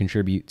 and they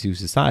contribute to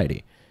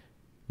society.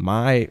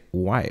 My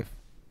wife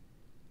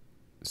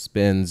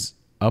spends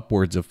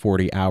upwards of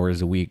 40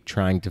 hours a week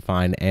trying to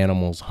find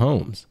animals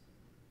homes.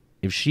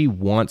 If she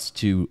wants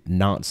to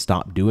not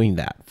stop doing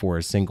that for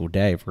a single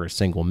day, for a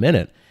single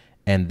minute,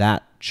 and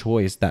that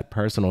choice, that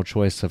personal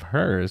choice of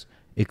hers,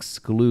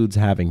 excludes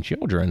having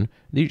children,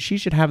 she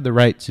should have the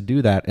right to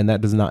do that, and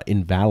that does not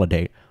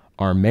invalidate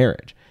our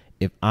marriage.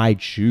 If I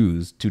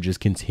choose to just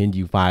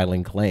continue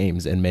filing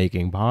claims and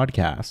making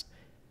podcasts,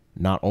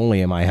 not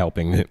only am I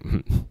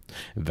helping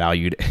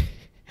valued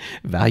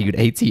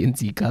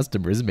AT&T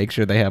customers make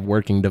sure they have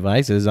working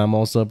devices, I'm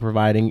also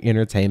providing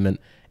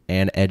entertainment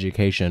and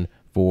education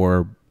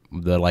for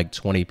the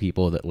 20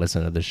 people that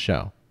listen to this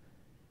show.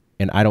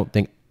 And I don't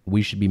think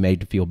we should be made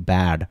to feel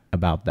bad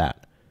about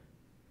that.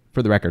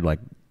 For the record,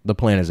 the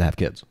plan is to have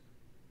kids.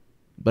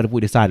 But if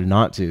we decided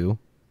not to,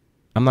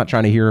 I'm not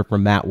trying to hear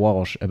from Matt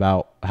Walsh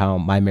about how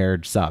my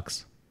marriage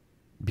sucks,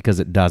 because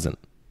it doesn't.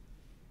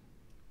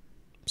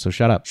 So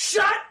shut up.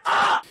 Shut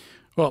up!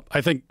 Well,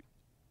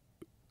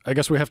 I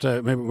guess we have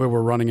to, maybe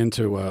we're running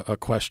into a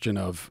question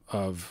of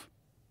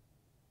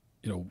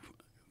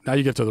now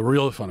you get to the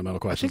real fundamental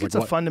question. I think it's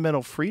a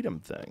fundamental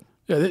freedom thing.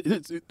 Yeah,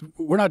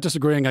 we're not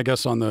disagreeing, I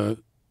guess, on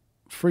the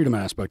freedom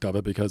aspect of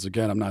it, because,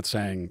 again, I'm not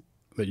saying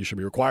that you should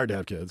be required to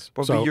have kids.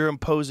 But you're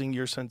imposing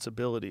your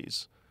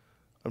sensibilities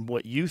and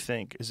what you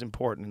think is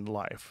important in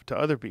life to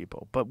other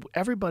people. But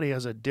everybody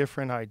has a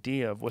different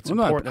idea of what's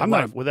important in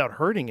life without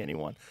hurting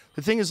anyone.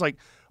 The thing is, like,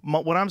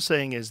 what I'm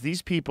saying is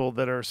these people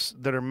that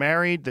are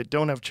married, that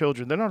don't have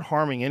children, they're not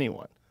harming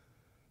anyone.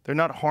 They're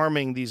not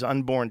harming these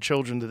unborn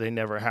children that they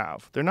never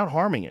have. They're not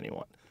harming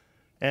anyone.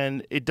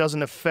 And it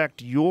doesn't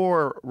affect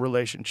your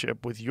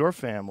relationship with your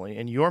family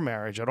and your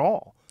marriage at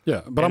all.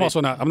 Yeah, but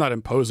I'm not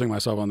imposing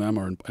myself on them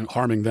or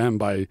harming them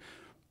by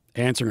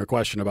answering a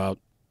question about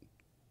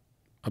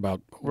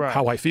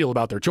how I feel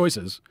about their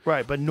choices.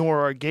 Right, but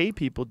nor are gay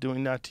people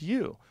doing that to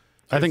you.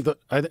 I think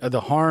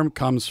the harm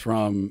comes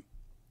from,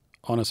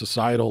 on a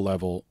societal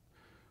level,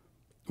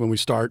 when we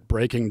start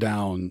breaking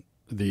down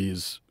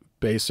these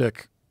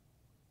basic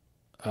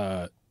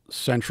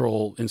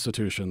central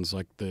institutions,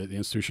 like the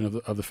institution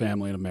of the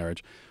family and of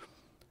marriage.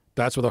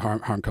 That's where the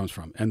harm comes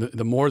from. And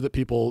the more that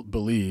people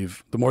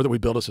believe, the more that we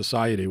build a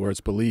society where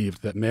it's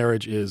believed that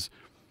marriage is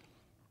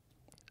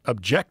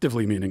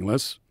objectively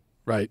meaningless,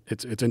 right?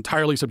 It's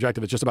entirely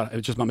subjective. It's just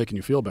about making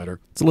you feel better.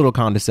 It's a little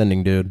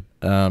condescending, dude.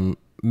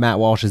 Matt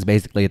Walsh is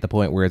basically at the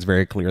point where it's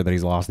very clear that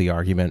he's lost the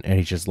argument, and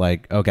he's just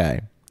like,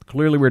 okay,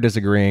 clearly we're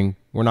disagreeing.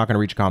 We're not going to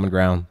reach common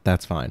ground.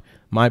 That's fine.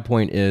 My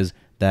point is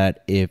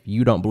that if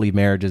you don't believe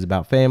marriage is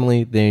about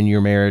family, then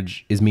your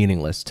marriage is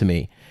meaningless to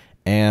me.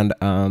 And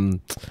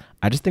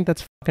I just think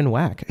that's fucking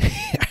whack.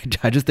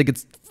 I just think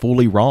it's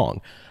fully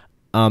wrong.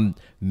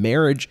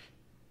 Marriage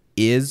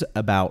is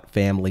about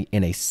family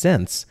in a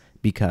sense,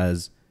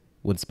 because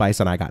when Spice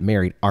and I got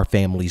married, our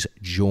families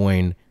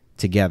join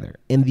together.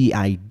 And the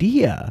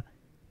idea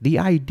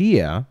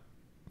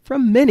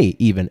from many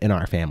even in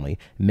our family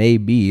may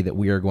be that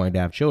we are going to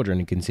have children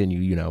and continue,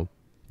 you know,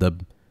 the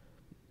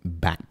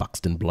back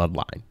Buxton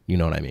bloodline. You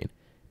know what I mean?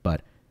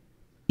 But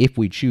if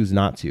we choose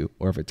not to,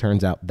 or if it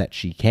turns out that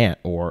she can't,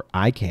 or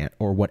I can't,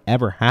 or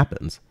whatever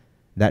happens,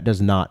 that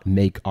does not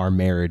make our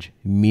marriage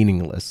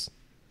meaningless.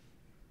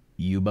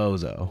 You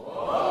bozo.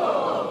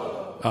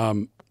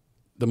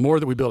 The more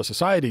that we build a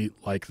society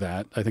like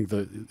that, I think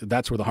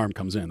that's where the harm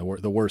comes in,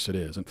 the worse it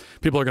is. And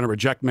people are going to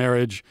reject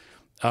marriage,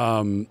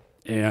 and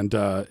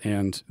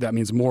that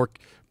means more,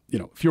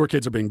 fewer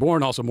kids are being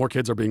born. Also, more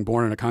kids are being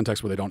born in a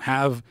context where they don't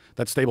have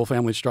that stable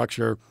family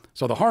structure.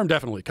 So the harm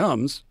definitely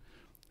comes.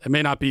 It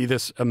may not be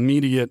this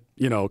immediate,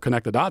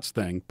 connect the dots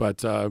thing,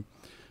 but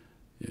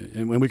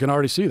and we can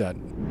already see that.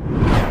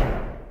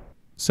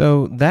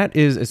 So that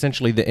is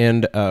essentially the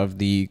end of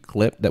the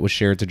clip that was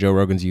shared to Joe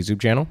Rogan's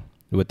YouTube channel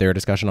with their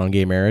discussion on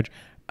gay marriage.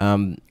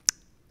 Let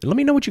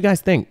me know what you guys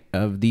think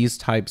of these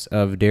types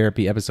of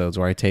therapy episodes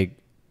where I take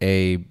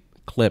a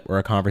clip or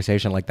a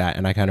conversation like that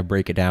and I kind of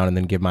break it down and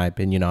then give my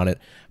opinion on it.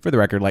 For the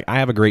record, I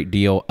have a great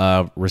deal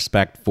of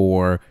respect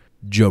for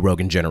Joe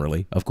Rogan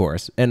generally, of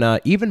course. And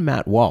even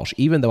Matt Walsh,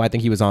 even though I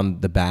think he was on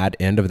the bad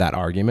end of that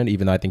argument,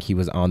 even though I think he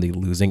was on the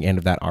losing end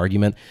of that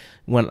argument,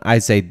 when I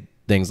say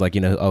things like,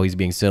 oh, he's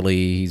being silly,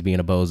 he's being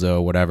a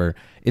bozo, whatever,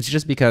 it's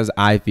just because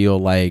I feel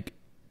like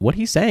what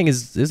he's saying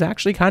is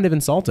actually kind of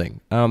insulting.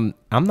 I'm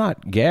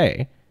not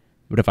gay,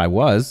 but if I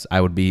was,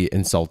 I would be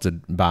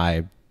insulted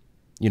by,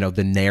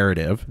 the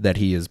narrative that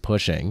he is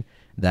pushing,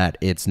 that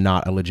it's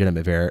not a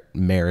legitimate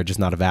marriage, it's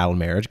not a valid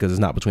marriage because it's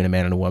not between a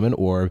man and a woman,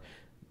 or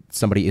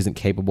somebody isn't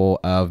capable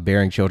of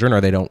bearing children, or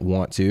they don't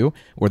want to,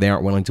 or they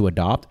aren't willing to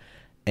adopt.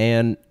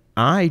 And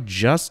I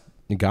just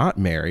got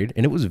married,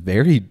 and it was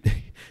very,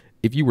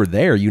 if you were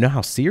there, you know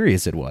how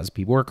serious it was.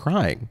 People are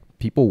crying.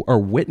 People are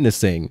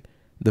witnessing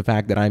the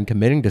fact that I'm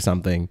committing to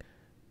something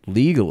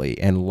legally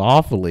and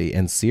lawfully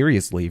and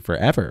seriously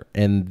forever.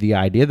 And the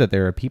idea that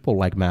there are people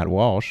like Matt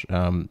Walsh,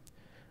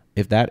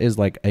 if that is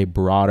like a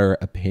broader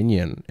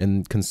opinion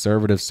in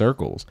conservative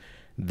circles,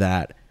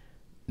 that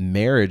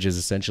marriage is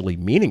essentially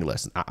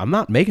meaningless. I'm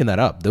not making that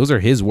up. Those are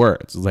his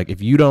words. It's like,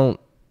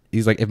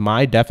 he's like, if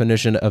my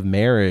definition of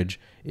marriage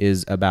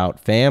is about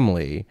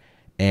family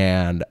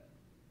and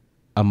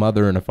a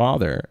mother and a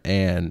father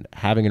and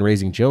having and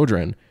raising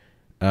children,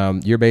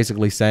 you're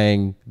basically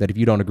saying that if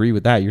you don't agree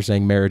with that, you're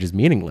saying marriage is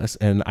meaningless.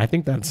 And I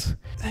think that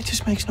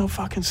just makes no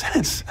fucking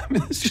sense.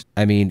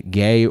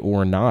 Gay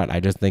or not, I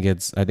think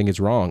it's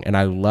wrong. And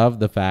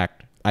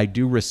I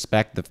do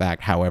respect the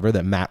fact, however,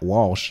 that Matt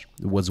Walsh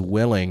was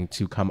willing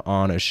to come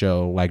on a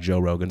show like Joe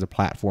Rogan's, a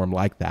platform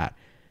like that,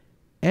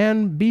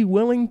 and be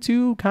willing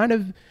to kind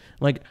of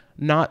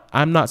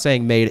I'm not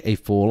saying made a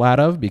fool out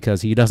of,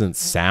 because he doesn't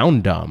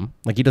sound dumb.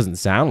 He doesn't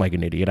sound like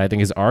an idiot. I think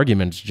his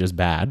argument's just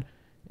bad,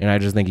 and I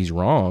just think he's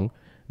wrong.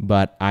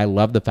 But I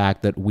love the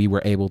fact that we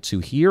were able to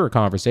hear a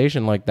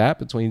conversation like that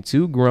between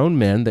two grown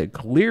men that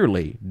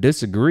clearly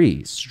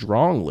disagree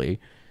strongly,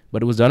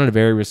 but it was done in a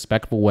very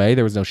respectful way.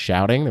 There was no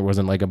shouting. There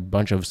wasn't a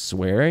bunch of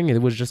swearing.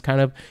 It was just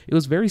it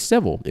was very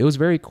civil. It was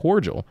very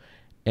cordial.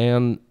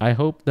 And I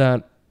hope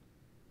that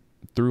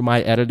through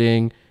my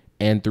editing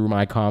and through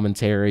my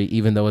commentary,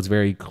 even though it's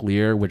very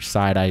clear which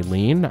side I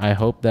lean, I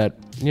hope that,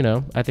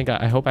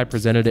 I hope I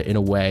presented it in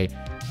a way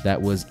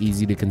that was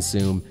easy to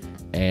consume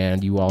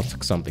and you all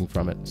took something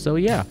from it. So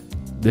yeah,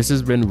 this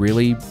has been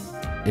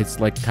it's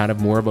kind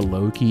of more of a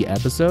low-key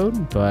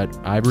episode, but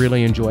I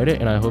really enjoyed it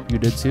and I hope you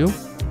did too.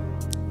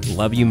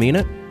 Love you, mean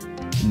it.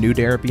 New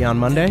therapy on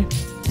Monday.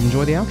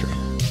 Enjoy the outro.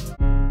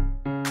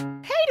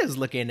 Haters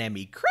looking at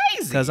me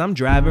crazy, cause I'm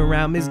driving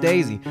around Miss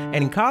Daisy, and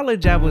in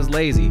college I was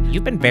lazy.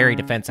 You've been very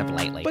defensive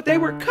lately. But they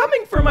were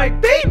coming for my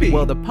baby.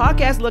 Well, the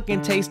podcast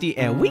looking tasty,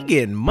 and we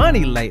getting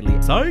money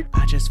lately. Sorry?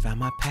 I just found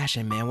my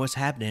passion, man. What's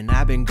happening?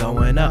 I've been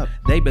going up.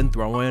 They've been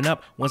throwing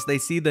up once they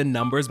see the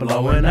numbers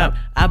blowing up.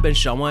 I've been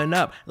showing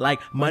up like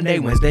Monday,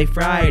 Wednesday,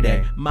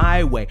 Friday.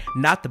 My way,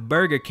 not the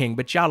Burger King,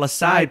 but y'all a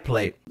side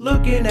plate.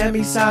 Looking at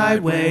me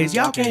sideways,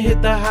 y'all can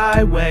hit the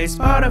highway.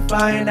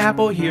 Spotify and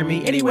Apple hear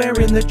me anywhere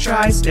in the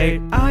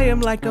tri-state. I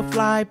am like a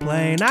fly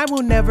plane, I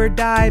will never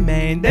die,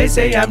 man. They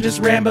say I'm just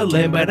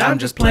rambling, but I'm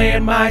just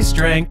playing my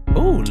strength.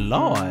 Ooh,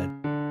 Lord.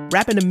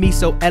 Rapping to me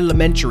so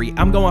elementary,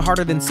 I'm going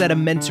harder than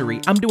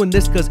sedimentary. I'm doing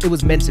this cause it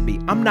was meant to be.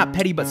 I'm not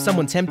petty, but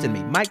someone tempted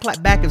me. Might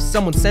clap back if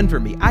someone send for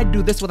me. I'd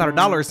do this without a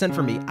dollar or cent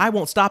for me. I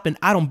won't stop and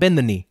I don't bend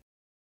the knee.